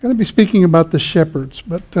going to be speaking about the shepherds,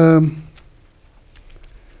 but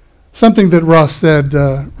something that Ross said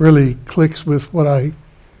really clicks with what the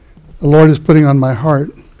Lord is putting on my heart.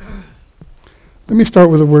 Let me start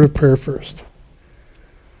with a word of prayer first.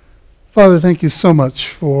 Father, thank you so much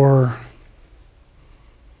for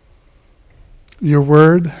your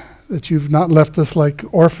word, that you've not left us like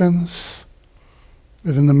orphans,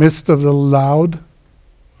 that in the midst of the loud,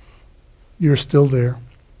 you're still there.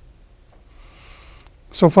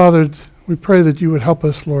 So, Father, we pray that you would help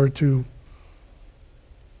us, Lord, to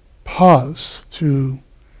pause, to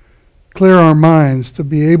clear our minds, to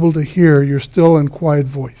be able to hear your still and quiet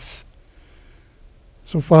voice.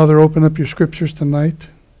 So, Father, open up your scriptures tonight.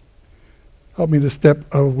 Help me to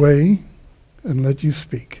step away and let you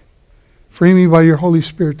speak. Free me by your Holy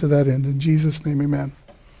Spirit to that end. In Jesus' name, amen.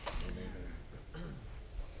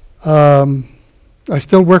 I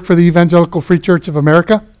still work for the Evangelical Free Church of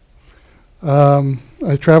America.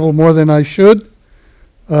 I travel more than I should.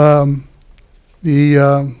 The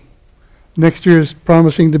next year is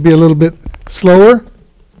promising to be a little bit slower.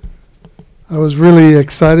 I was really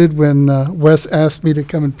excited when Wes asked me to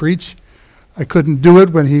come and preach. I couldn't do it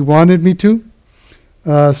when he wanted me to.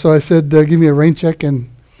 So I said, give me a rain check. And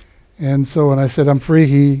so when I said I'm free,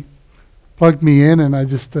 he plugged me in, and I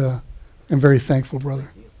just am very thankful,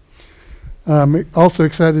 brother. I'm also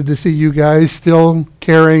excited to see you guys still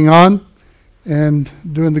carrying on and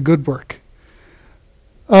doing the good work.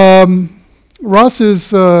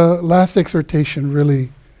 Ross's last exhortation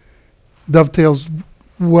really dovetails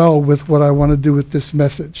well with what I want to do with this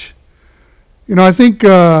message. You know, I think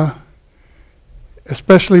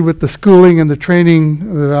especially with the schooling and the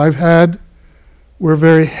training that I've had, we're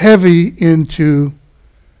very heavy into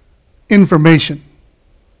information.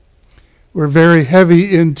 We're very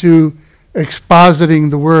heavy into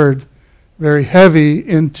expositing the word, very heavy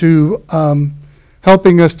into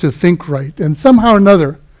helping us to think right. And somehow or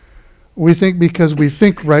another, we think because we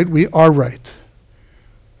think right, we are right.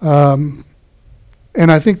 And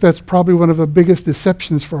I think that's probably one of the biggest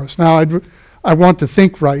deceptions for us. Now, I want to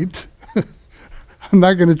think right. I'm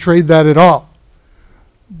not going to trade that at all.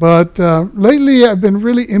 But lately, I've been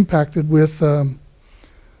really impacted with how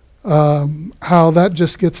that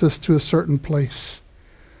just gets us to a certain place.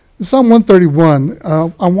 In Psalm 131,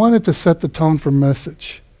 I wanted to set the tone for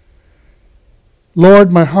message.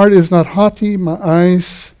 Lord, my heart is not haughty, nor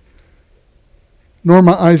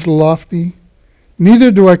my eyes lofty.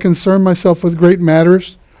 Neither do I concern myself with great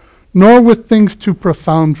matters, nor with things too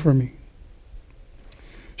profound for me.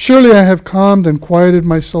 Surely I have calmed and quieted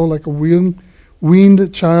my soul like a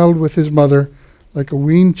weaned child with his mother. Like a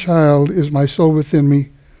weaned child is my soul within me.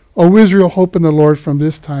 O Israel, hope in the Lord from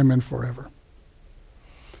this time and forever.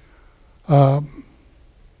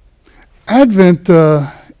 Advent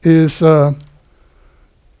is a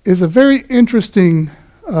very interesting,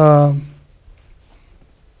 it's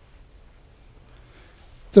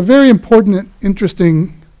a very important and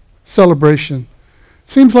interesting celebration.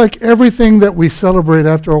 Seems like everything that we celebrate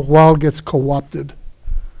after a while gets co-opted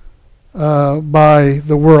by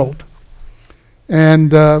the world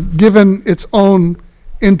and given its own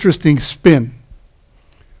interesting spin.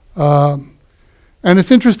 And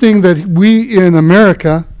it's interesting that we in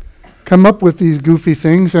America come up with these goofy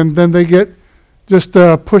things, and then they get just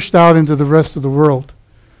pushed out into the rest of the world.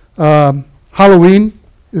 Halloween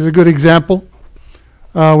is a good example.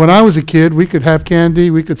 When I was a kid, we could have candy,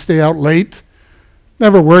 we could stay out late,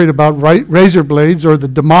 never worried about razor blades or the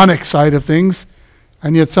demonic side of things,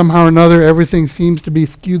 and yet somehow or another everything seems to be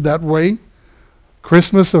skewed that way.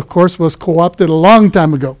 Christmas, of course, was co-opted a long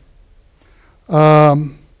time ago.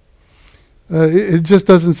 It just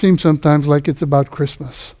doesn't seem sometimes like it's about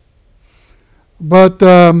Christmas. But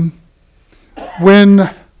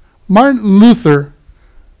when Martin Luther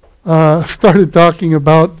started talking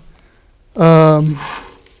about the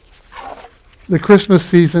Christmas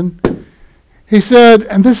season, he said,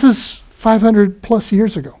 and this is 500 plus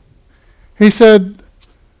years ago, he said,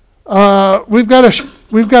 we've got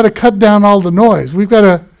to cut down all the noise. We've got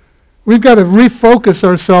to refocus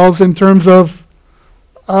ourselves in terms of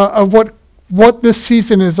what this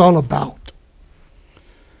season is all about.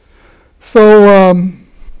 So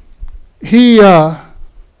he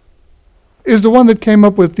is the one that came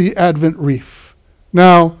up with the Advent wreath.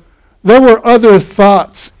 Now, there were other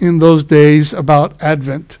thoughts in those days about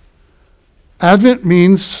Advent. Advent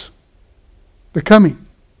means the coming.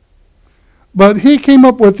 But he came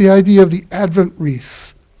up with the idea of the Advent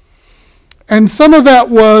wreath. And some of that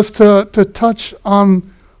was to touch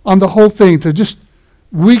on the whole thing, to just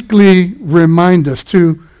weekly remind us,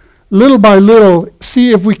 to little by little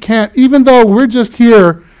see if we can't, even though we're just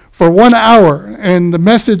here for 1 hour, and the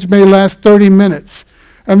message may last 30 minutes.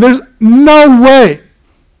 And there's no way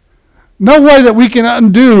that we can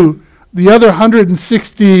undo the other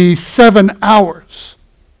 167 hours.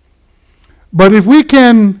 But if we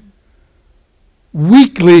can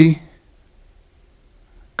weekly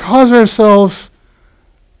cause ourselves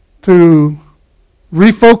to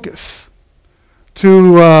refocus,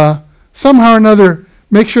 to somehow or another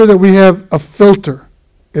make sure that we have a filter,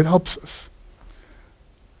 it helps us.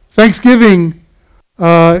 Thanksgiving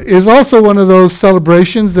is also one of those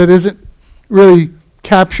celebrations that isn't really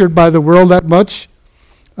captured by the world that much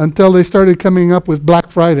until they started coming up with Black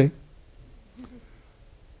Friday.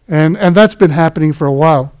 And that's been happening for a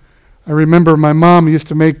while. I remember my mom used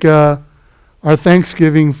to make our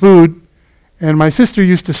Thanksgiving food, and my sister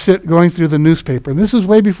used to sit going through the newspaper. And this was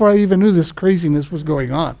way before I even knew this craziness was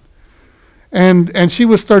going on. And she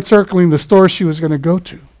would start circling the stores she was going to go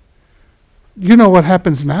to. You know what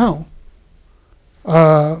happens now.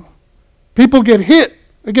 People get hit.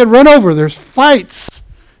 They get run over. There's fights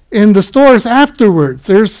in the stores afterwards.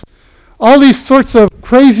 There's all these sorts of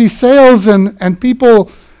crazy sales, and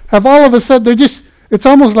people have all of a sudden, it's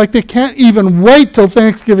almost like they can't even wait till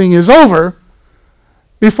Thanksgiving is over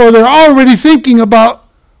before they're already thinking about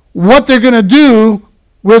what they're going to do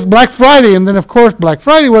with Black Friday. And then, of course, Black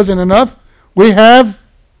Friday wasn't enough. We have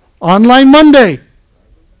Online Monday.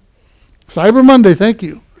 Cyber Monday, thank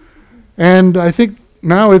you. And I think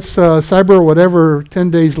now it's Cyber whatever 10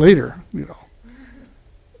 days later, you know.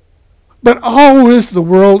 But always the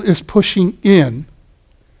world is pushing in.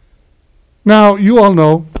 Now, you all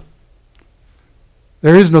know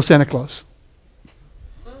there is no Santa Claus.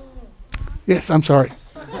 Yes, I'm sorry.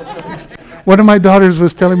 One of my daughters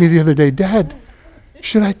was telling me the other day, Dad,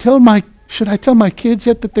 should I tell my kids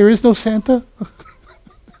yet that there is no Santa?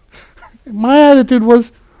 My attitude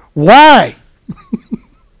was, why?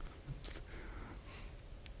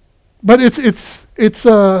 But it's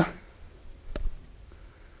a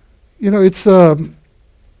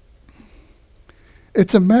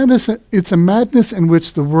madness in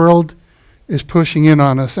which the world is pushing in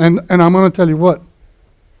on us. And I'm going to tell you what,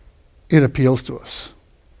 it appeals to us.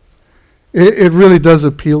 It really does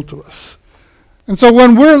appeal to us. And so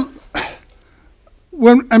and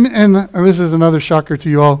this is another shocker to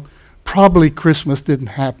you all, probably Christmas didn't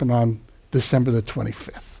happen on December the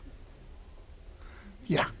 25th.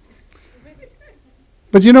 Yeah.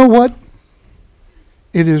 But you know what?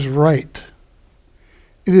 It is right.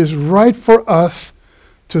 It is right for us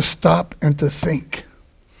to stop and to think.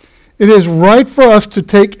 It is right for us to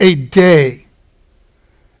take a day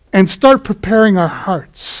and start preparing our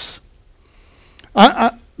hearts.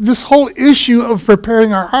 This whole issue of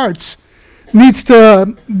preparing our hearts needs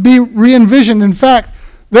to be re-envisioned. In fact,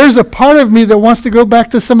 there's a part of me that wants to go back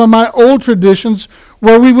to some of my old traditions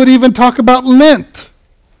where we would even talk about Lent.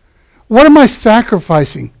 What am I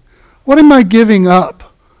sacrificing? What am I giving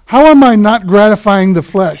up? How am I not gratifying the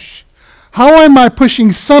flesh? How am I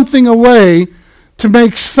pushing something away to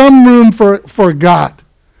make some room for God?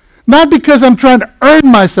 Not because I'm trying to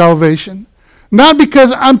earn my salvation, not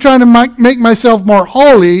because I'm trying to make myself more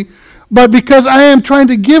holy, but because I am trying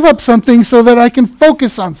to give up something so that I can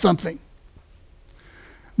focus on something.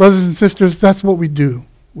 Brothers and sisters, that's what we do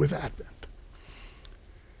with Advent.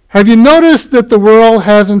 Have you noticed that the world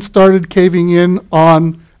hasn't started caving in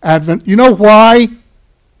on Advent? You know why?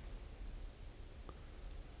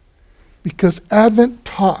 Because Advent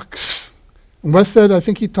talks. And Wes said, I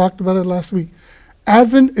think he talked about it last week.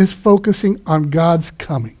 Advent is focusing on God's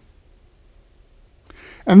coming.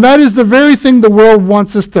 And that is the very thing the world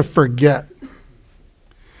wants us to forget.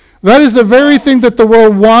 That is the very thing that the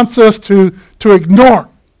world wants us to ignore.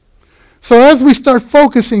 So as we start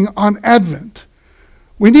focusing on Advent,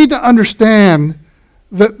 we need to understand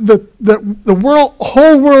that the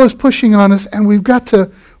whole world is pushing on us, and we've got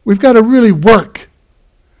to really work.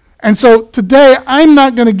 And so today, I'm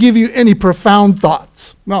not going to give you any profound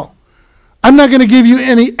thoughts. No. I'm not going to give you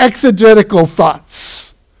any exegetical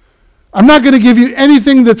thoughts. I'm not going to give you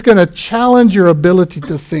anything that's going to challenge your ability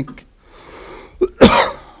to think.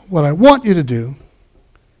 What I want you to do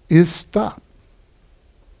is stop.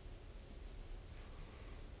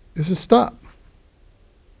 Stop.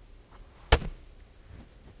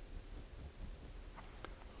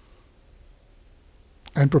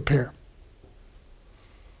 And prepare.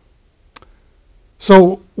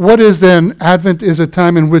 So what is then? Advent is a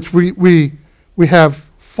time in which we have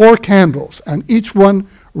 4 candles, and each one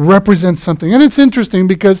represents something. And it's interesting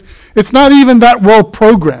because it's not even that well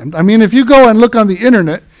programmed. I mean, if you go and look on the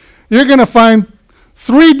internet, you're going to find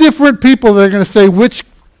 3 different people that are going to say which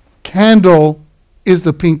candle is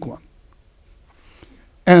the pink one.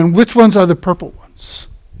 And which ones are the purple ones?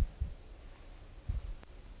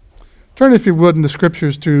 Turn, if you would, in the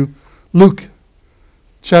scriptures to Luke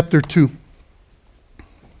chapter 2.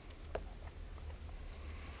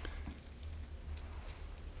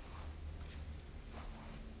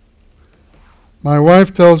 My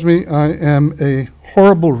wife tells me I am a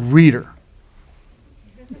horrible reader.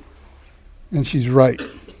 And she's right.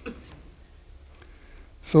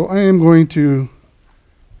 So I am going to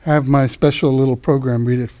have my special little program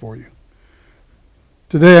read it for you.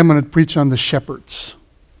 Today I'm going to preach on the shepherds.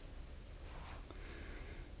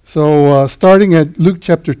 So starting at Luke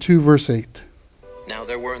chapter 2, verse 8. Now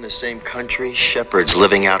there were in the same country shepherds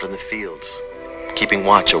living out in the fields, keeping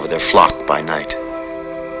watch over their flock by night.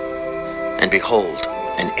 And behold,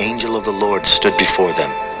 an angel of the Lord stood before them.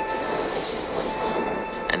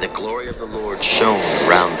 And the glory of the Lord shone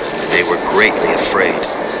around them, and they were greatly afraid.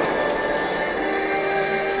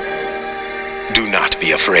 Do not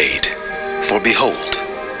be afraid, for behold,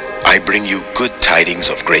 I bring you good tidings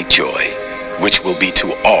of great joy, which will be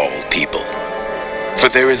to all people. For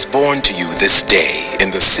there is born to you this day in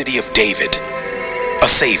the city of David a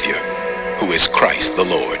Savior, who is Christ the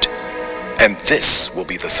Lord. And this will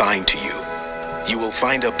be the sign to you. You will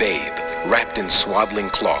find a babe wrapped in swaddling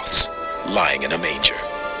cloths, lying in a manger.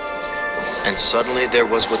 And suddenly there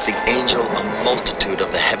was with the angel a multitude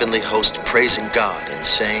of the heavenly host praising God and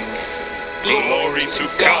saying, Glory to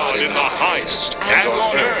God in the highest, and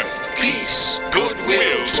on earth peace,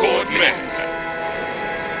 goodwill toward men.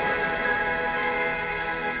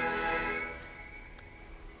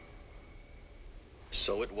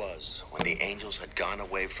 So it was, when the angels had gone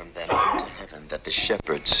away from them into heaven, that the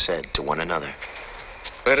shepherds said to one another,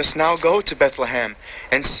 Let us now go to Bethlehem,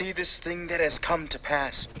 and see this thing that has come to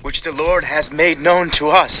pass, which the Lord has made known to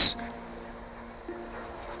us.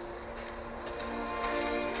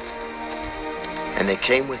 And they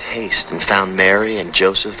came with haste, and found Mary and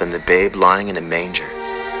Joseph and the babe lying in a manger.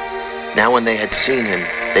 Now when they had seen him,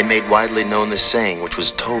 they made widely known the saying which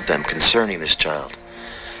was told them concerning this child.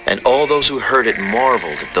 And all those who heard it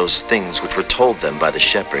marveled at those things which were told them by the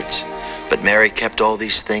shepherds. But Mary kept all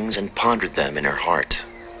these things and pondered them in her heart.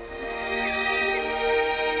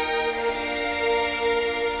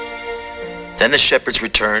 Then the shepherds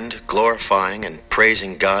returned, glorifying and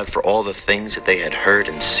praising God for all the things that they had heard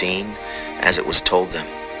and seen, as it was told them.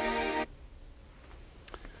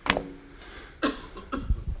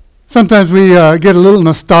 Sometimes we get a little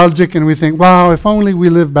nostalgic and we think, wow, if only we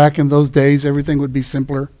lived back in those days, everything would be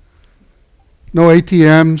simpler. No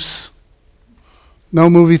ATMs, no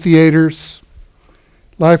movie theaters.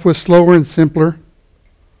 Life was slower and simpler.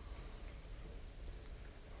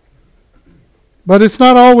 But it's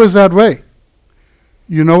not always that way.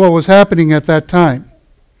 You know what was happening at that time.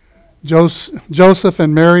 Joseph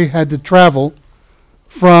and Mary had to travel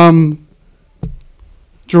from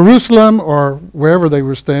Jerusalem or wherever they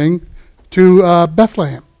were staying to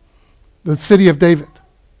Bethlehem, the city of David.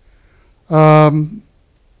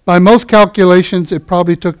 By most calculations, it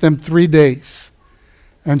probably took them 3 days.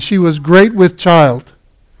 And she was great with child.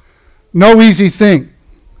 No easy thing.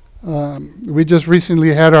 We just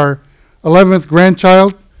recently had our 11th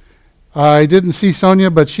grandchild. I didn't see Sonia,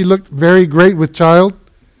 but she looked very great with child.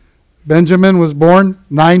 Benjamin was born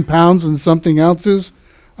 9 pounds and something ounces.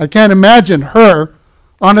 I can't imagine her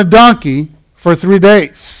on a donkey for 3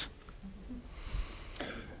 days.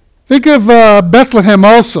 Think of Bethlehem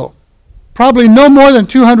also. Probably no more than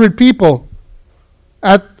 200 people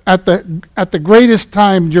at the greatest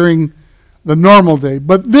time during the normal day.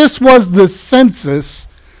 But this was the census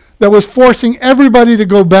that was forcing everybody to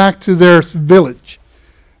go back to their village.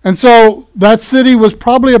 And so that city was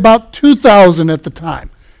probably about 2,000 at the time,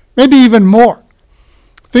 maybe even more.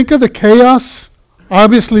 Think of the chaos.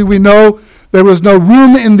 Obviously, we know there was no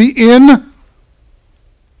room in the inn.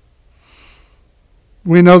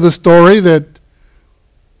 We know the story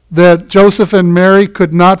that Joseph and Mary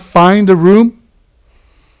could not find a room.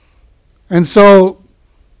 And so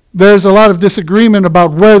there's a lot of disagreement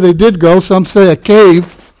about where they did go. Some say a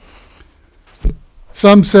cave.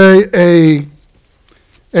 Some say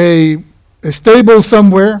a stable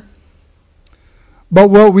somewhere. But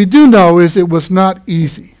what we do know is it was not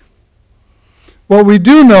easy. What we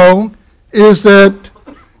do know is that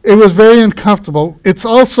it was very uncomfortable. It's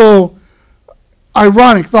also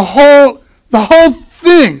ironic. The whole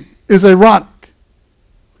thing is ironic.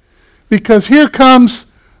 Because here comes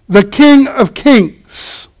the King of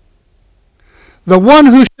Kings, the one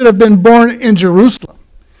who should have been born in Jerusalem,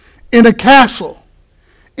 in a castle,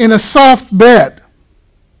 in a soft bed.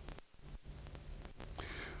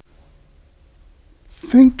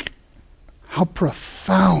 Think how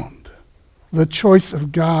profound the choice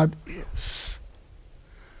of God is.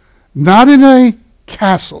 Not in a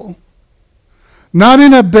castle, not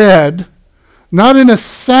in a bed, not in a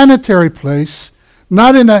sanitary place,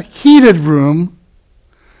 not in a heated room,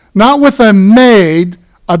 not with a maid,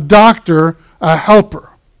 a doctor, a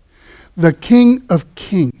helper. The King of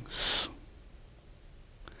Kings,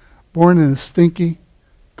 born in a stinky,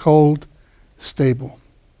 cold stable.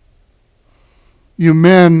 You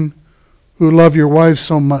men who love your wives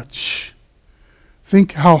so much,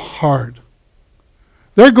 think how hard.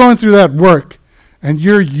 They're going through that work, and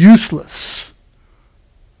you're useless.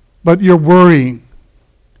 But you're worrying.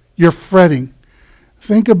 You're fretting.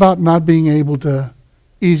 Think about not being able to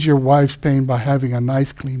ease your wife's pain by having a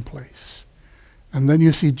nice, clean place. And then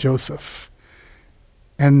you see Joseph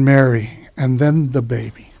and Mary, and then the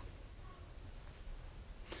baby.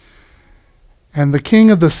 And the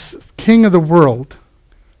king of the world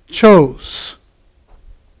chose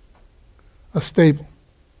a stable.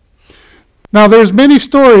 Now there's many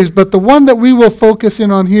stories, but the one that we will focus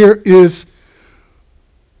in on here is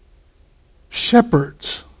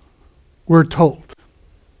shepherds were told.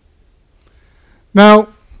 Now,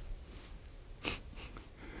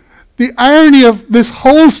 the irony of this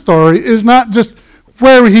whole story is not just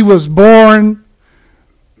where he was born.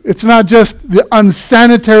 It's not just the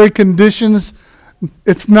unsanitary conditions.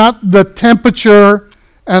 It's not the temperature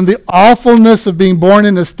and the awfulness of being born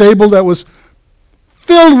in a stable that was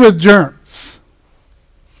filled with germs.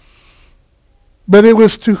 But it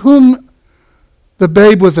was to whom the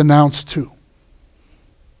babe was announced to.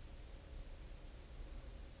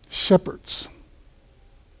 Shepherds.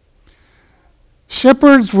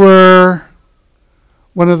 Shepherds were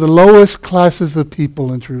one of the lowest classes of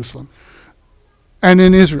people in Jerusalem and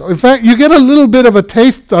in Israel. In fact, you get a little bit of a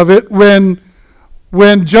taste of it when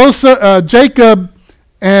Jacob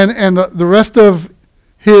and the rest of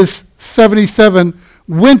his 77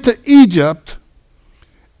 went to Egypt,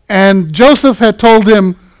 and Joseph had told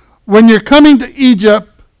him, when you're coming to Egypt,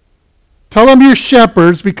 tell them you're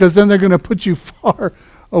shepherds, because then they're going to put you far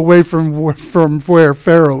away from where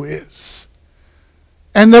Pharaoh is.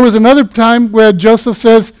 And there was another time where Joseph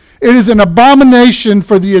says, it is an abomination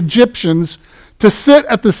for the Egyptians to sit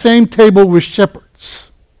at the same table with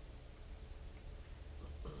shepherds.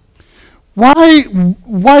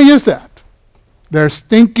 Why is that? They're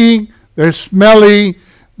stinky, they're smelly,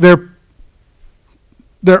 they're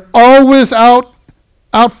always out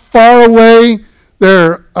far away.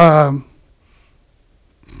 They're I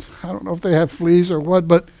don't know if they have fleas or what,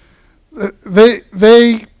 but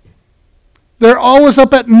they're always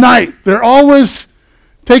up at night. They're always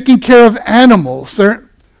taking care of animals. A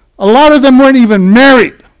lot of them weren't even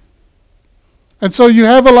married. And so you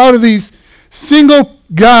have a lot of these single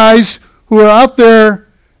guys who are out there,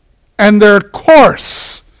 and they're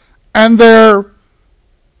coarse, and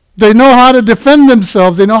they know how to defend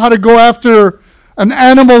themselves. They know how to go after an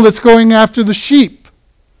animal that's going after the sheep.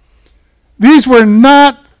 These were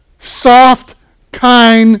not soft,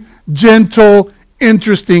 kind, gentle,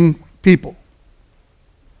 interesting people.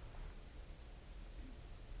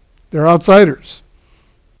 They're outsiders.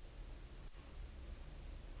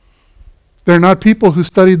 They're not people who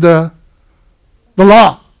studied the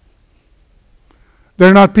law.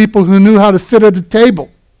 They're not people who knew how to sit at a table,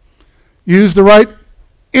 use the right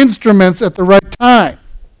instruments at the right time.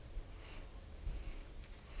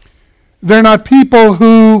 They're not people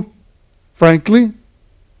who, frankly,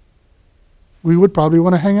 we would probably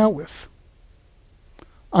want to hang out with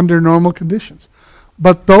under normal conditions.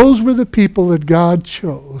 But those were the people that God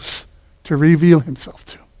chose to reveal himself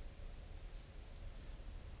to.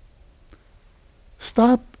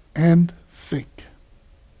 Stop and think.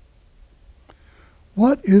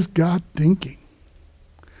 What is God thinking?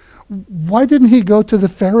 Why didn't he go to the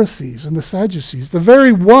Pharisees and the Sadducees, the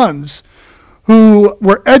very ones who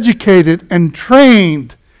were educated and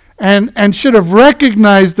trained and should have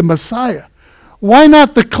recognized the Messiah? Why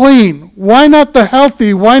not the clean? Why not the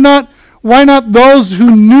healthy? Why not those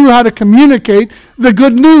who knew how to communicate the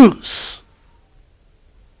good news?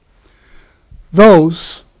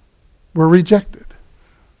 Those were rejected.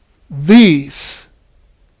 These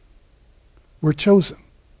were chosen.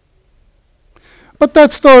 But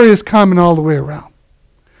that story is common all the way around.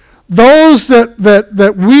 Those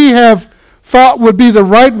that we have thought would be the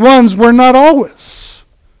right ones were not always.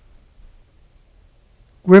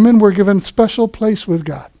 Women were given special place with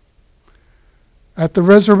God. At the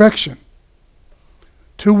resurrection,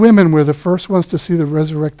 2 women were the first ones to see the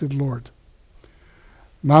resurrected Lord.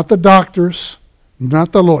 Not the doctors,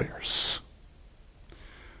 not the lawyers.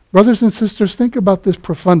 Brothers and sisters, think about this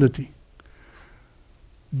profundity.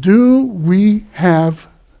 Do we have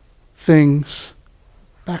things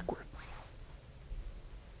backward.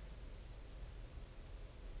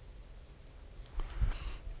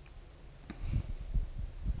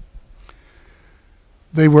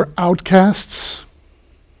 They were outcasts.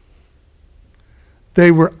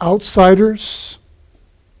 They were outsiders.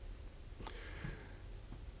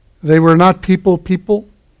 They were not people.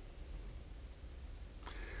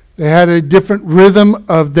 They had a different rhythm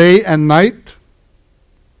of day and night.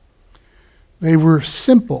 They were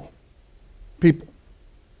simple people.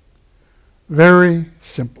 Very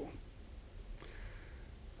simple.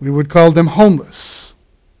 We would call them homeless.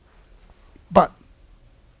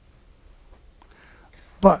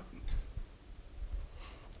 But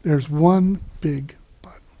there's one big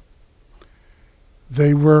but.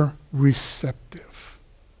 They were receptive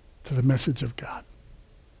to the message of God.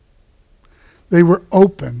 They were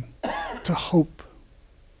open to hope.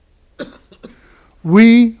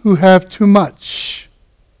 We who have too much,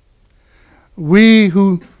 we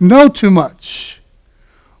who know too much,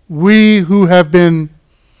 we who have been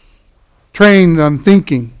trained on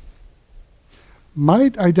thinking,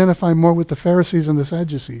 might identify more with the Pharisees and the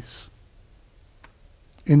Sadducees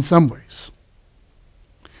in some ways.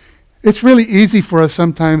 It's really easy for us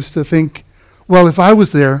sometimes to think, well, if I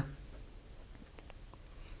was there,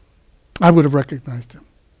 I would have recognized him.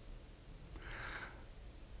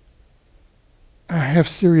 I have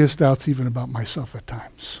serious doubts even about myself at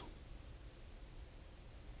times.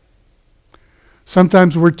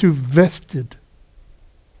 Sometimes we're too vested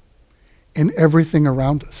in everything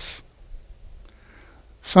around us.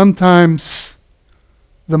 Sometimes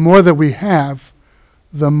the more that we have,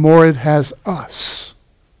 the more it has us.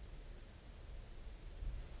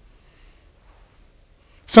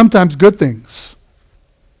 Sometimes good things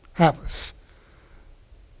have us.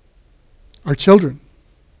 Our children,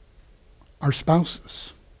 our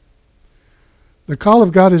spouses. The call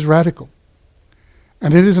of God is radical.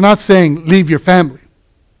 And it is not saying leave your family,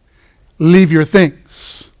 leave your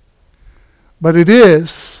things. But it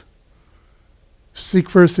is seek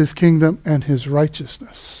first his kingdom and his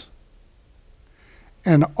righteousness.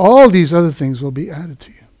 And all these other things will be added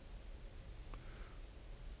to you.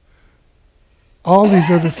 All these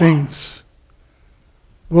other things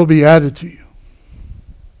will be added to you.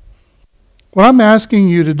 What I'm asking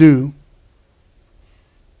you to do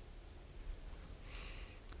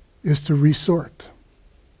is to resort,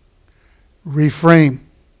 reframe,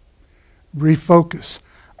 refocus.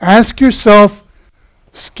 Ask yourself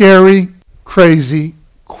scary, crazy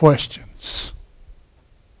questions.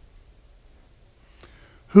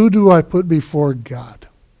 Who do I put before God?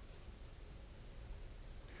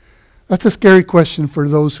 That's a scary question for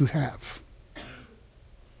those who have.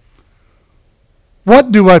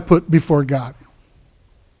 What do I put before God?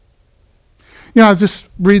 You know, I just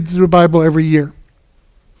read through the Bible every year.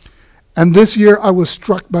 And this year I was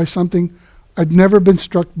struck by something I'd never been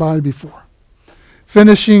struck by before.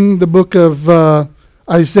 Finishing the book of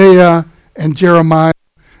Isaiah and Jeremiah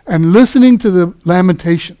and listening to the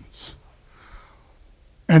Lamentations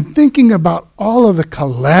and thinking about all of the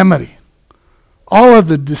calamity, all of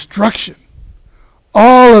the destruction,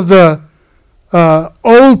 all of the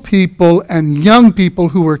old people and young people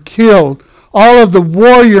who were killed, all of the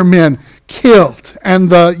warrior men killed, and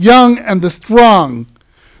the young and the strong,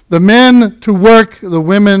 the men to work, the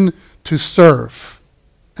women to serve,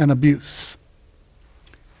 and abuse.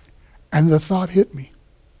 And the thought hit me.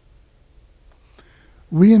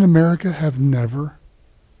 We in America have never,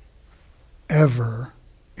 ever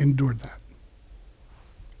endured that.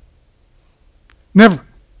 Never.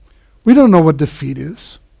 We don't know what defeat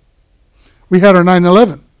is. We had our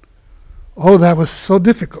 9/11. Oh, that was so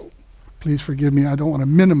difficult. Please forgive me, I don't want to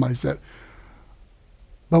minimize that.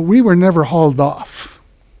 But we were never hauled off.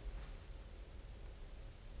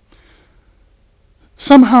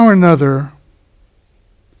 Somehow or another,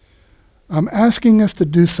 I'm asking us to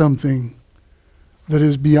do something that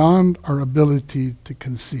is beyond our ability to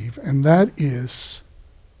conceive, and that is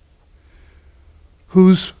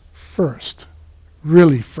who's first,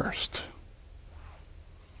 really first.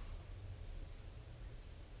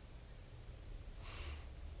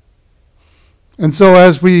 And so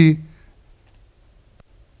as we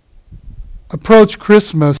approach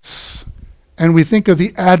Christmas and we think of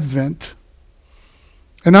the Advent,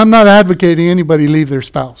 and I'm not advocating anybody leave their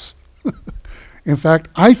spouse. In fact,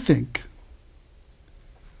 I think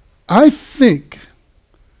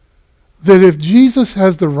that if Jesus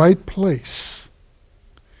has the right place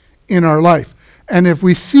in our life, and if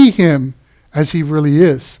we see him as he really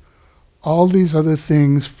is, all these other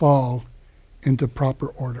things fall into proper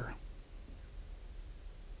order.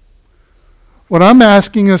 What I'm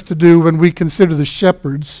asking us to do when we consider the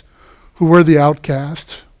shepherds who were the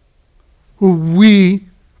outcast, who we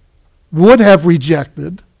would have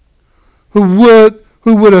rejected, who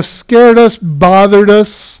would have scared us, bothered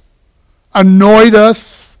us, annoyed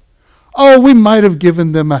us. Oh, we might have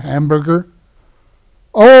given them a hamburger.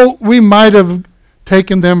 Oh, we might have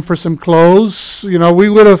taken them for some clothes. You know, we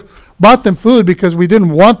would have bought them food because we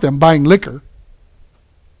didn't want them buying liquor.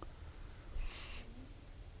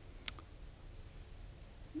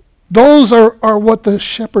 Those are what the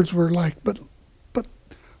shepherds were like. But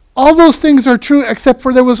all those things are true except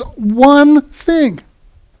for there was one thing.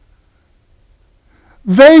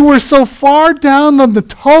 They were so far down on the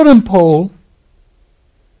totem pole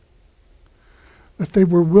that they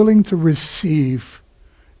were willing to receive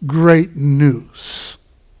great news.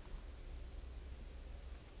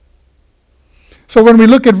 So when we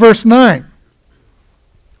look at verse 9,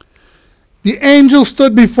 the angel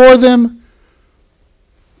stood before them,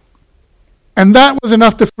 and that was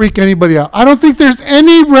enough to freak anybody out. I don't think there's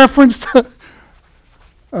any reference to,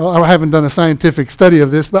 I haven't done a scientific study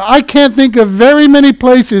of this, but I can't think of very many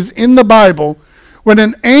places in the Bible when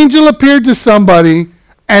an angel appeared to somebody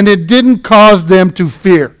and it didn't cause them to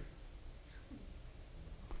fear.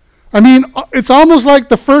 I mean, it's almost like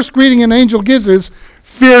the first greeting an angel gives is,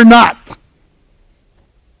 fear not.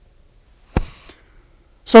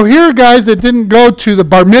 So here are guys that didn't go to the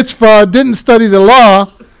bar mitzvah, didn't study the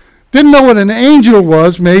law, didn't know what an angel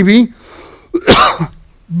was, maybe.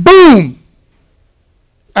 Boom!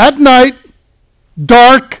 At night,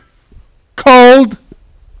 dark, cold,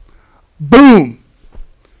 boom.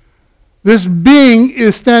 This being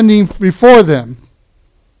is standing before them.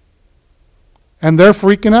 And they're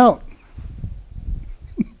freaking out.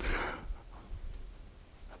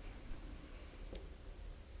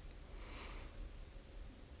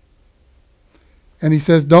 And he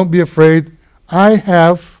says, don't be afraid. I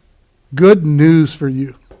have good news for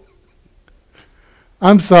you.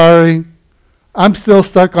 I'm sorry. I'm still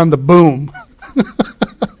stuck on the boom.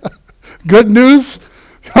 Good news?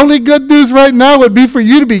 The only good news right now would be for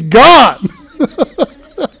you to be gone.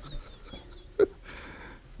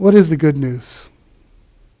 What is the good news?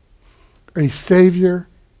 A Savior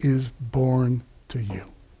is born to you.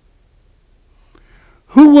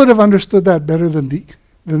 Who would have understood that better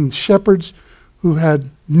than shepherds who had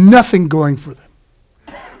nothing going for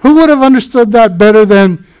them? Who would have understood that better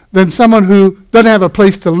than someone who doesn't have a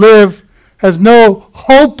place to live, has no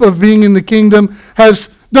hope of being in the kingdom,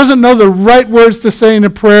 doesn't know the right words to say in a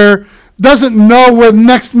prayer, doesn't know where the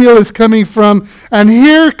next meal is coming from, and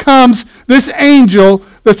here comes this angel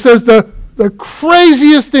that says the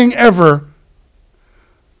craziest thing ever: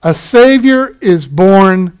 a Savior is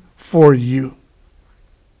born for you.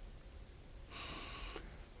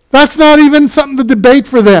 That's not even something to debate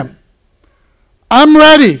for them. I'm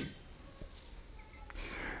ready.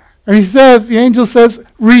 And the angel says,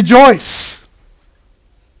 rejoice.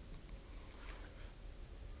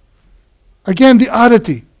 Again, the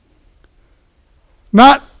oddity.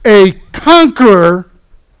 Not a conqueror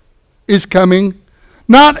is coming.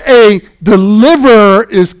 Not a deliverer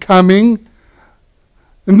is coming.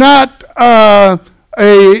 Not a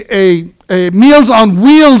Meals on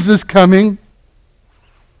Wheels is coming.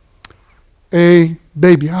 A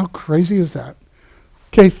baby. How crazy is that?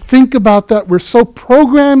 Okay, think about that. We're so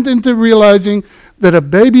programmed into realizing that a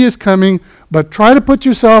baby is coming, but try to put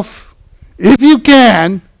yourself, if you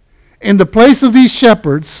can, in the place of these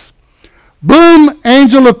shepherds. Boom,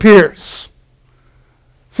 angel appears.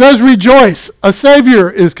 Says rejoice, a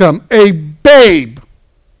Savior is come, a babe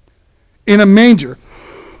in a manger.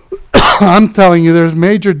 I'm telling you, there's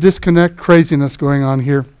major disconnect craziness going on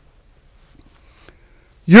here.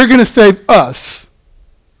 You're going to save us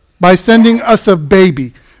by sending us a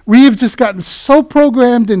baby. We've just gotten so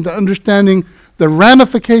programmed into understanding the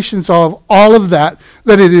ramifications of all of that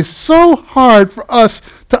it is so hard for us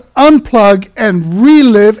to unplug and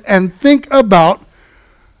relive and think about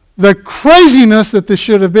the craziness that this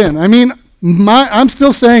should have been. I mean, I'm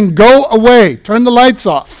still saying, go away, turn the lights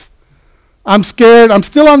off. I'm scared, I'm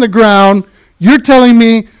still on the ground. You're telling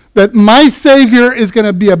me that my Savior is going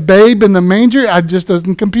to be a babe in the manger? It just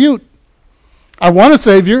doesn't compute. I want a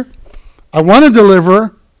Savior. I want a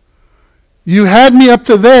deliverer. You had me up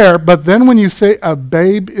to there, but then when you say a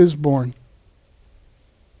babe is born,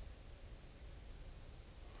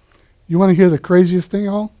 you want to hear the craziest thing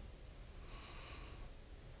of all?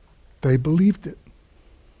 They believed it.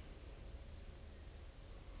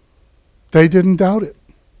 They didn't doubt it.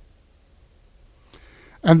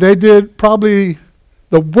 And they did probably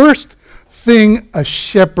the worst thing a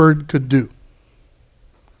shepherd could do: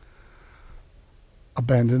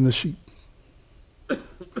 abandon the sheep.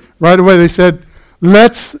 Right away they said,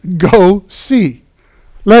 let's go see.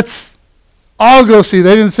 Let's all go see.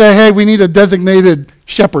 They didn't say, hey, we need a designated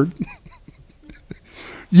shepherd.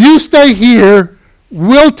 You stay here.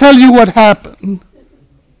 We'll tell you what happened.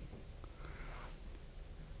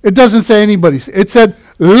 It doesn't say anybody. It said,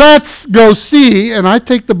 let's go see. And I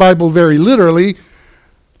take the Bible very literally.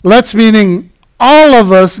 Let's meaning all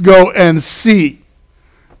of us go and see.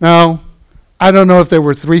 Now, I don't know if there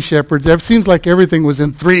were 3 shepherds. It seems like everything was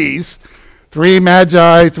in threes. 3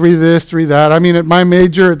 magi, 3 this, 3 that. I mean, at my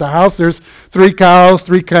major, at the house, there's 3 cows,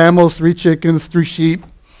 3 camels, 3 chickens, 3 sheep.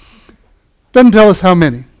 Doesn't tell us how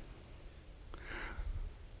many.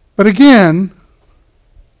 But again,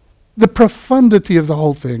 the profundity of the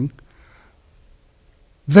whole thing,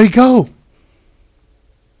 they go.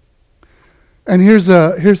 And here's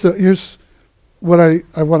what I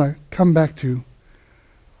want to come back to.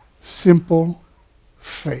 Simple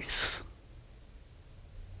faith.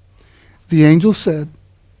 The angel said,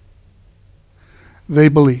 they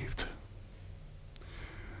believed.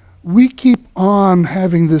 We keep on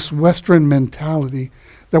having this Western mentality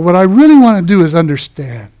that what I really want to do is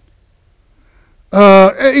understand.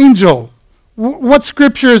 Angel, what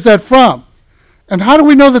scripture is that from? And how do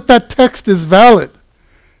we know that that text is valid?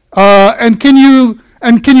 And can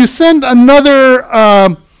you send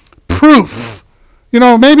another proof? You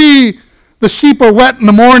know, maybe the sheep are wet in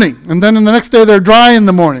the morning, and then in the next day they're dry in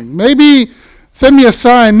the morning. Maybe send me a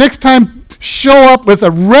sign. Next time, show up with a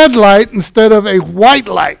red light instead of a white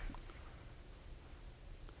light.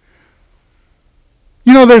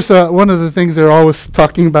 You know, there's one of the things they're always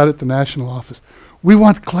talking about at the national office. We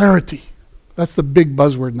want clarity. That's the big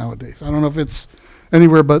buzzword nowadays. I don't know if it's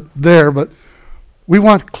anywhere but there, but we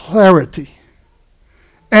want clarity.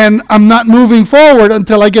 And I'm not moving forward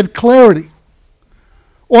until I get clarity.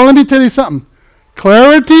 Well, let me tell you something.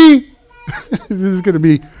 Clarity, this is going to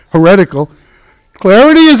be heretical.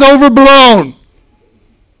 Clarity is overblown.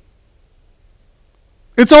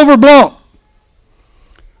 It's overblown.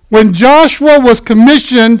 When Joshua was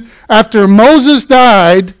commissioned after Moses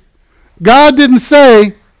died, God didn't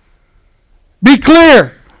say, be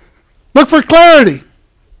clear. Look for clarity.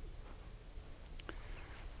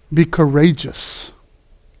 Be courageous.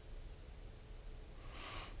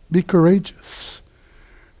 Be courageous.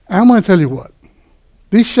 I'm going to tell you what.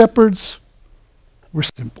 These shepherds were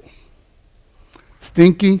simple.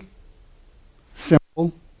 Stinky,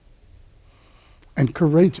 simple, and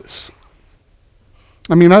courageous.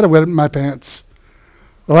 I mean, I'd have wet my pants.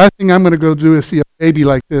 The last thing I'm going to go do is see a baby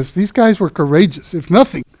like this. These guys were courageous. If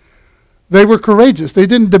nothing, they were courageous. They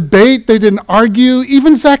didn't debate. They didn't argue.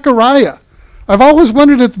 Even Zechariah. I've always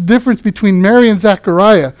wondered at the difference between Mary and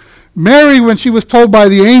Zechariah. Mary, when she was told by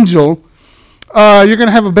the angel, you're going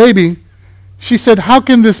to have a baby, she said, how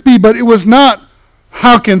can this be? But it was not,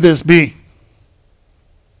 how can this be?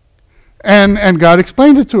 And God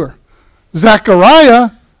explained it to her.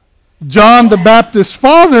 Zechariah, John the Baptist's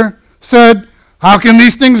father, said, how can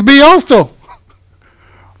these things be also?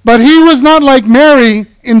 But he was not like Mary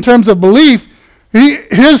in terms of belief.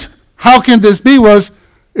 His how can this be was,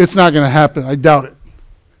 it's not going to happen. I doubt it.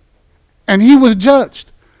 And he was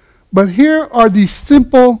judged. But here are these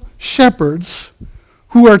simple shepherds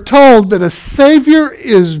who are told that a Savior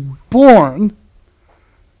is born.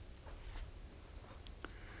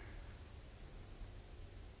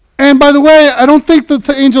 And by the way, I don't think that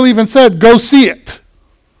the angel even said, go see it.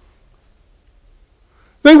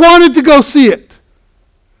 They wanted to go see it.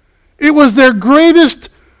 It was their greatest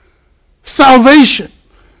salvation.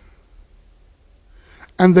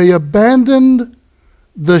 And they abandoned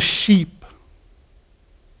the sheep.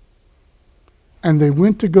 And they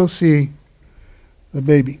went to go see the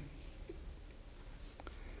baby.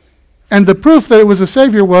 And the proof that it was a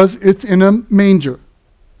Savior was, it's in a manger.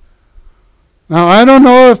 Now, I don't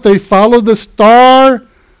know if they followed the star.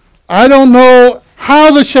 I don't know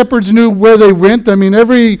how the shepherds knew where they went. I mean,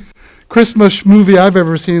 every Christmas movie I've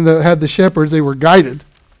ever seen that had the shepherds, they were guided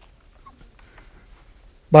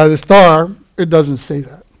by the star. It doesn't say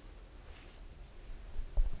that.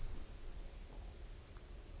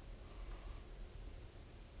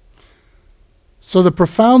 So the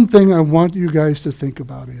profound thing I want you guys to think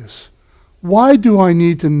about is, why do I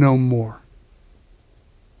need to know more?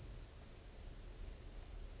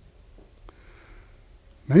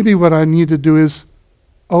 Maybe what I need to do is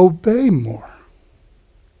obey more.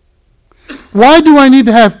 Why do I need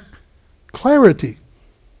to have clarity?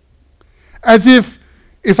 As if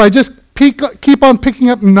I just keep on picking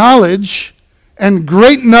up knowledge and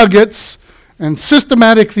great nuggets and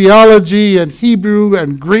systematic theology and Hebrew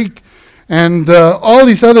and Greek and all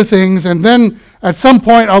these other things, and then at some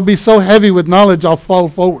point I'll be so heavy with knowledge I'll fall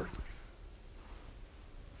forward.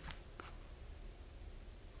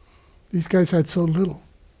 These guys had so little.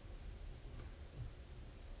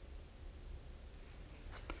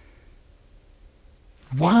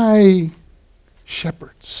 Why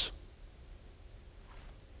shepherds?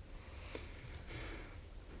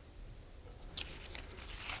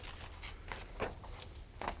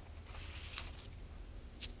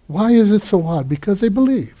 Why is it so odd? Because they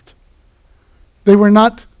believed. They were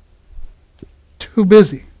not too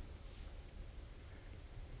busy.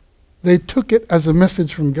 They took it as a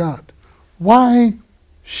message from God. Why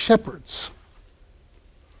shepherds?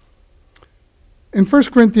 In 1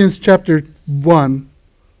 Corinthians chapter 1,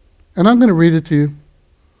 and I'm going to read it to you,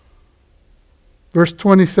 verse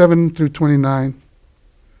 27 through 29.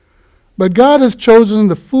 But God has chosen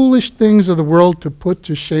the foolish things of the world to put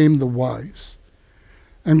to shame the wise.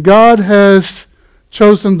 And God has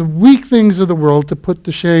chosen the weak things of the world to put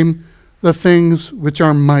to shame the things which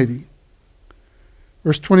are mighty.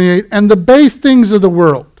 Verse 28, and the base things of the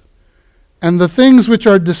world, and the things which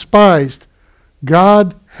are despised,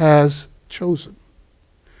 God has chosen.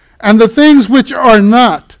 And the things which are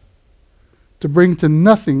not, to bring to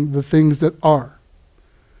nothing the things that are,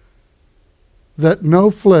 that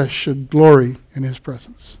no flesh should glory in his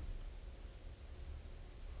presence.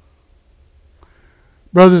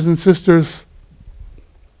 Brothers and sisters,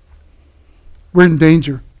 we're in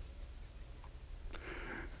danger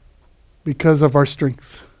because of our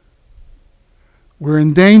strength. We're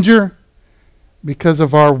in danger because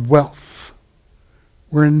of our wealth.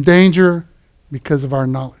 We're in danger because of our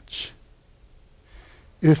knowledge.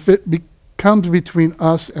 If it comes between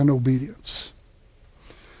us and obedience,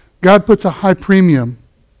 God puts a high premium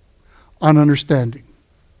on understanding.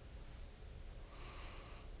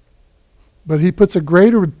 But he puts a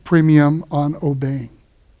greater premium on obeying.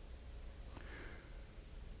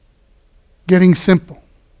 Getting simple.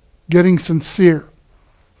 Getting sincere.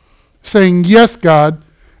 Saying, yes, God,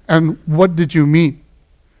 and what did you mean?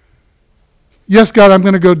 Yes, God, I'm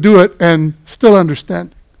going to go do it, and still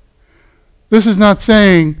understand. This is not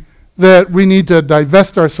saying that we need to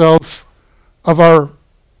divest ourselves of our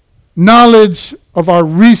knowledge, of our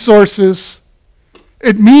resources.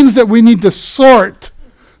 It means that we need to sort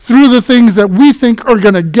through the things that we think are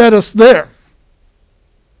going to get us there.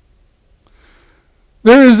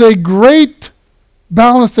 There is a great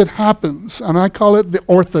balance that happens, and I call it the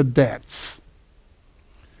orthodance.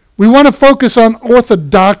 We want to focus on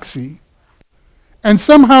orthodoxy and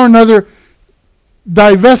somehow or another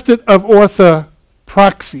divest it of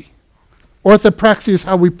orthopraxy. Orthopraxy is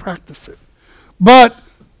how we practice it. But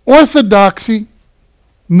orthodoxy,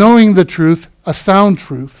 knowing the truth, a sound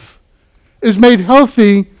truth, is made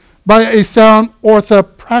healthy by a sound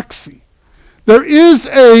orthopraxy. There is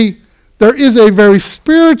a very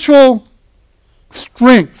spiritual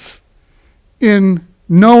strength in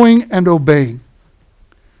knowing and obeying.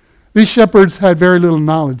 These shepherds had very little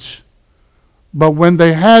knowledge, but when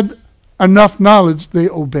they had enough knowledge, they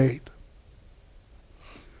obeyed.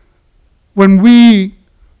 When we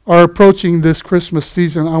are approaching this Christmas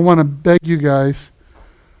season, I want to beg you guys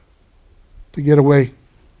to get away.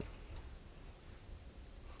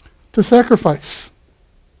 To sacrifice.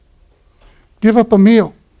 Give up a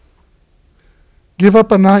meal. Give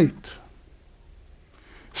up a night.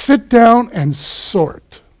 Sit down and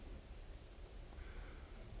sort.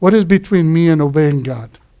 What is between me and obeying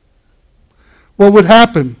God? What would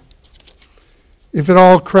happen if it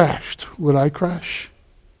all crashed? Would I crash?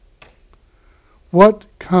 What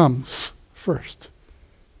comes first?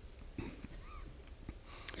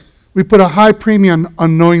 We put a high premium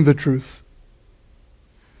on knowing the truth.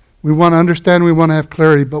 We want to understand, we want to have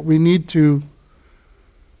clarity, but we need to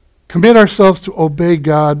commit ourselves to obey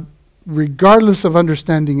God regardless of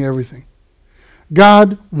understanding everything.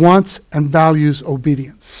 God wants and values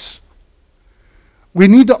obedience. We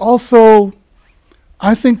need to also,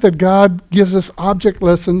 I think that God gives us object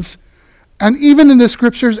lessons, and even in the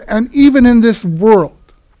scriptures and even in this world,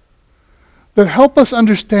 that help us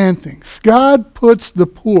understand things. God puts the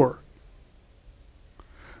poor,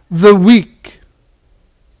 the weak,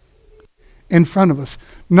 in front of us,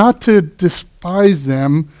 not to despise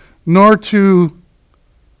them, nor to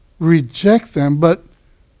reject them, but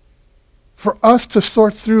for us to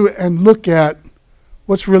sort through and look at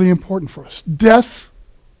what's really important for us. Death,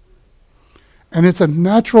 and it's a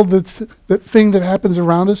natural that thing that happens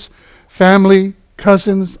around us. Family,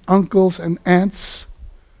 cousins, uncles, and aunts.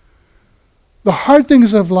 The hard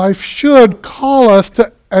things of life should call us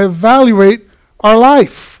to evaluate our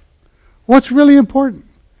life. What's really important?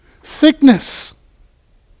 Sickness.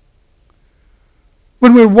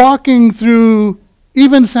 When we're walking through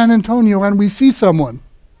even San Antonio and we see someone,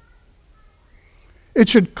 It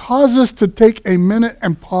should cause us to take a minute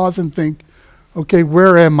and pause and think, okay,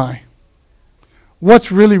 where am I?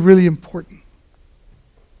 What's really, really important?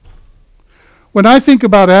 When I think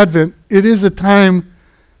about Advent, it is a time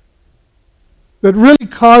that really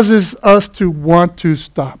causes us to want to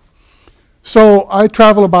stop. So I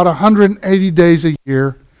travel about 180 days a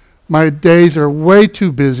year. My days are way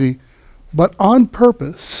too busy, but on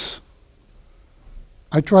purpose,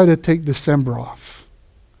 I try to take December off.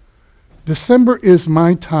 December is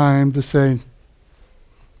my time to say,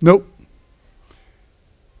 nope.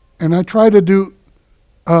 And I try to do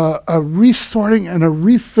a resorting and a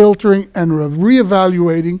refiltering and a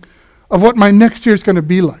reevaluating of what my next year is going to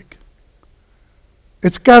be like.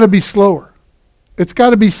 It's got to be slower. It's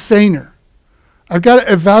got to be saner. I've got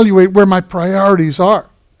to evaluate where my priorities are.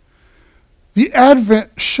 The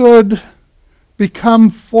Advent should become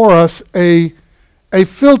for us a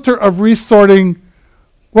filter of resorting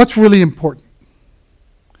what's really important.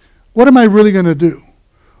 What am I really going to do?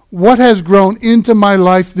 What has grown into my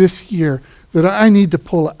life this year that I need to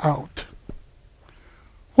pull out?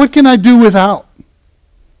 What can I do without?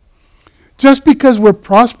 Just because we're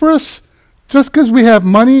prosperous, just because we have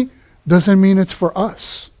money, doesn't mean it's for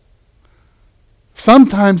us.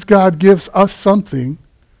 Sometimes God gives us something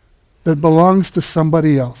that belongs to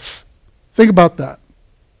somebody else. Think about that.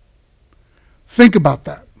 Think about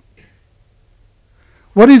that.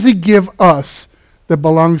 What does he give us that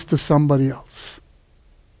belongs to somebody else?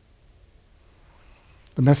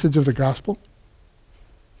 The message of the gospel?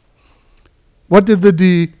 What did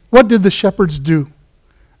the shepherds do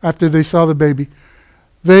after they saw the baby?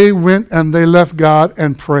 They went and they left God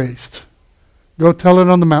and praised. Go tell it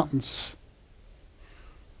on the mountains.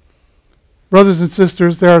 Brothers and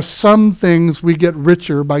sisters, there are some things we get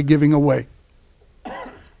richer by giving away.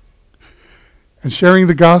 And sharing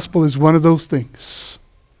the gospel is one of those things.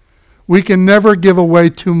 We can never give away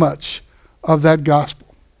too much of that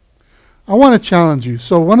gospel. I want to challenge you.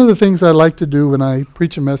 So one of the things I like to do when I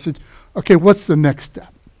preach a message, okay, what's the next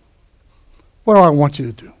step? What do I want you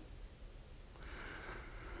to do?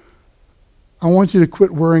 I want you to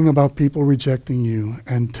quit worrying about people rejecting you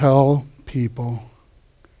and tell people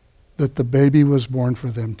that the baby was born for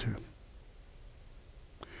them too.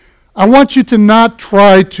 I want you to not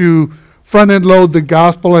try to front-end load the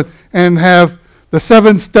gospel and have the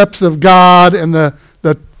 7 steps of God and the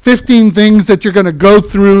 15 things that you're going to go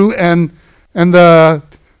through and the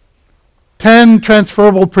 10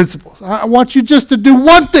 transferable principles. I want you just to do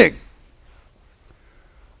one thing.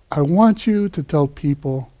 I want you to tell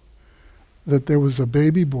people that there was a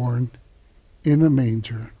baby born in a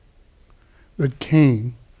manger that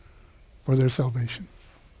came for their salvation.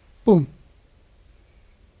 Boom.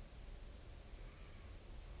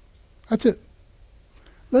 That's it.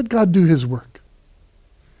 Let God do his work.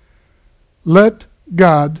 Let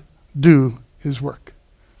God do his work.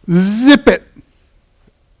 Zip it.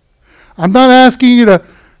 I'm not asking you to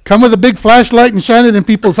come with a big flashlight and shine it in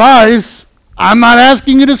people's eyes. I'm not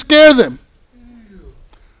asking you to scare them.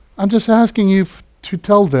 I'm just asking you to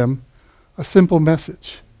tell them a simple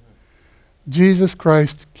message. Jesus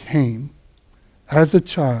Christ came as a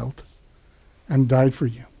child and died for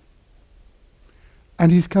you.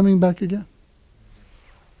 And he's coming back again.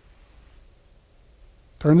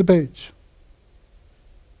 Turn the page.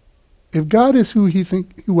 If God is who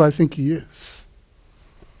I think he is,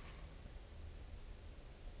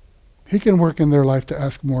 he can work in their life to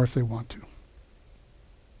ask more if they want to.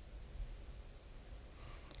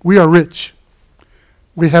 We are rich.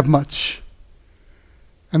 We have much.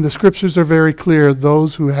 And the scriptures are very clear.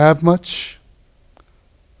 Those who have much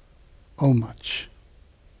owe much.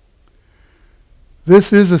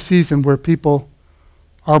 This is a season where people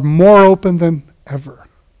are more open than ever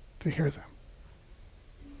to hear them.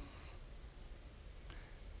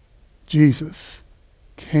 Jesus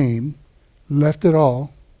came, left it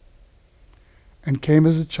all, and came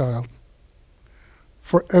as a child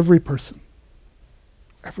for every person.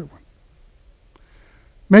 Everyone.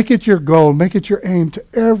 Make it your goal, make it your aim to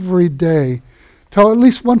every day tell at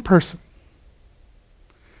least one person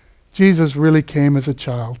Jesus really came as a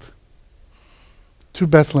child to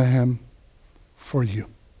Bethlehem for you.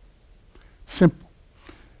 Simple.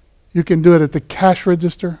 You can do it at the cash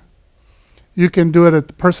register. You can do it at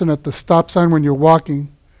the person at the stop sign when you're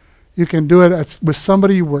walking. You can do it with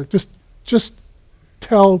somebody you work. Just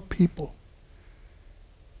tell people.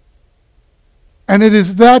 And it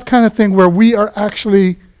is that kind of thing where we are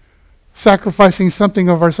actually sacrificing something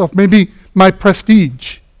of ourselves. Maybe my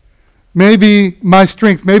prestige. Maybe my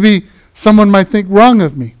strength. Maybe someone might think wrong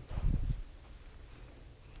of me.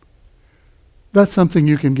 That's something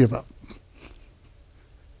you can give up.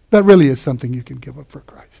 that really is something you can give up for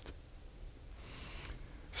Christ.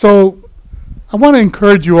 So I want to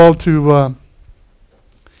encourage you all to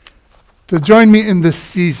join me in this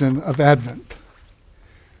season of Advent.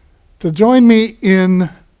 To join me in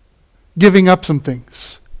giving up some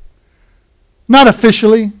things. Not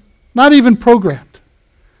officially, not even programmed.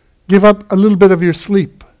 Give up a little bit of your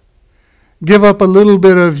sleep. Give up a little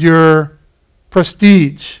bit of your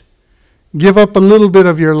prestige. Give up a little bit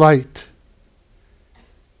of your light.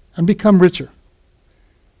 And become richer.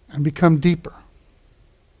 And become deeper.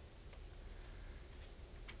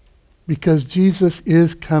 Because Jesus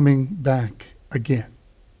is coming back again.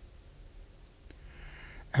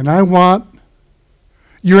 And I want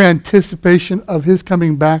your anticipation of his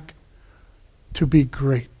coming back to be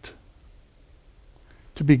great.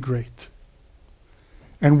 To be great.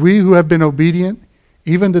 And we who have been obedient,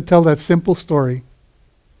 even to tell that simple story,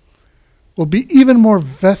 will be even more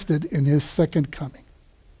vested in his second coming.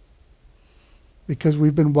 Because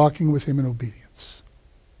we've been walking with him in obedience.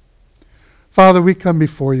 Father, we come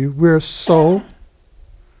before you.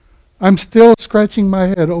 I'm still scratching my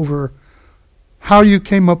head over how you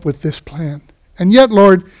came up with this plan. And yet,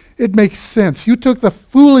 Lord, it makes sense. You took the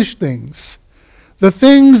foolish things, the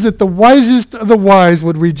things that the wisest of the wise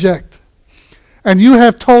would reject. And you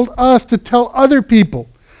have told us to tell other people.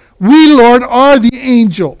 We, Lord, are the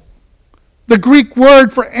angel. The Greek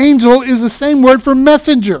word for angel is the same word for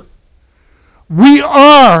messenger. We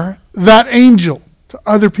are that angel to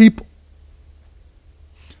other people.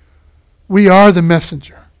 We are the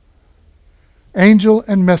messenger. Angel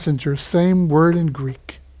and messenger, same word in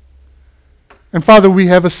Greek. And Father, we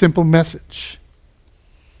have a simple message.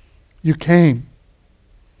 You came.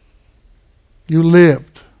 You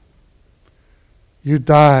lived. You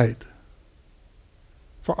died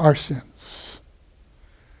for our sins.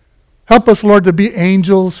 Help us, Lord, to be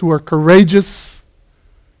angels who are courageous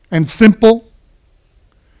and simple,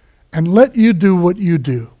 and let you do what you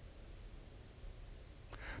do.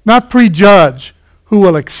 Not prejudge who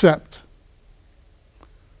will accept.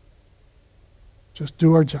 Just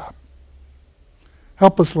do our job.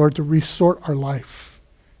 Help us, Lord, to resort our life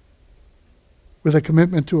with a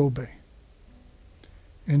commitment to obey.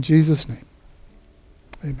 In Jesus' name,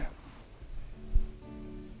 amen.